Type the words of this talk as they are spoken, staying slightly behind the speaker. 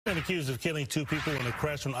And accused of killing two people in a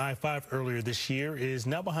crash on I-5 earlier this year is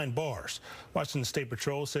now behind bars. Washington State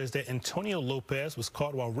Patrol says that Antonio Lopez was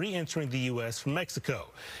caught while re-entering the U.S. from Mexico.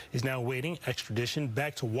 He's now awaiting extradition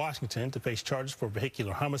back to Washington to face charges for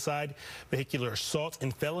vehicular homicide, vehicular assault,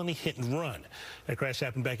 and felony hit and run. That crash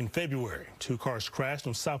happened back in February. Two cars crashed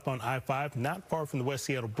on southbound I-5 not far from the West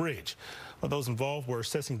Seattle Bridge. While those involved were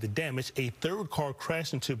assessing the damage, a third car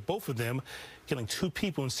crashed into both of them, killing two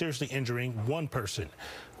people and seriously injuring one person.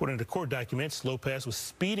 According to court documents, Lopez was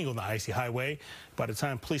speeding on the icy highway. By the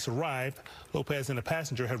time police arrived, Lopez and a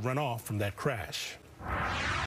passenger had run off from that crash.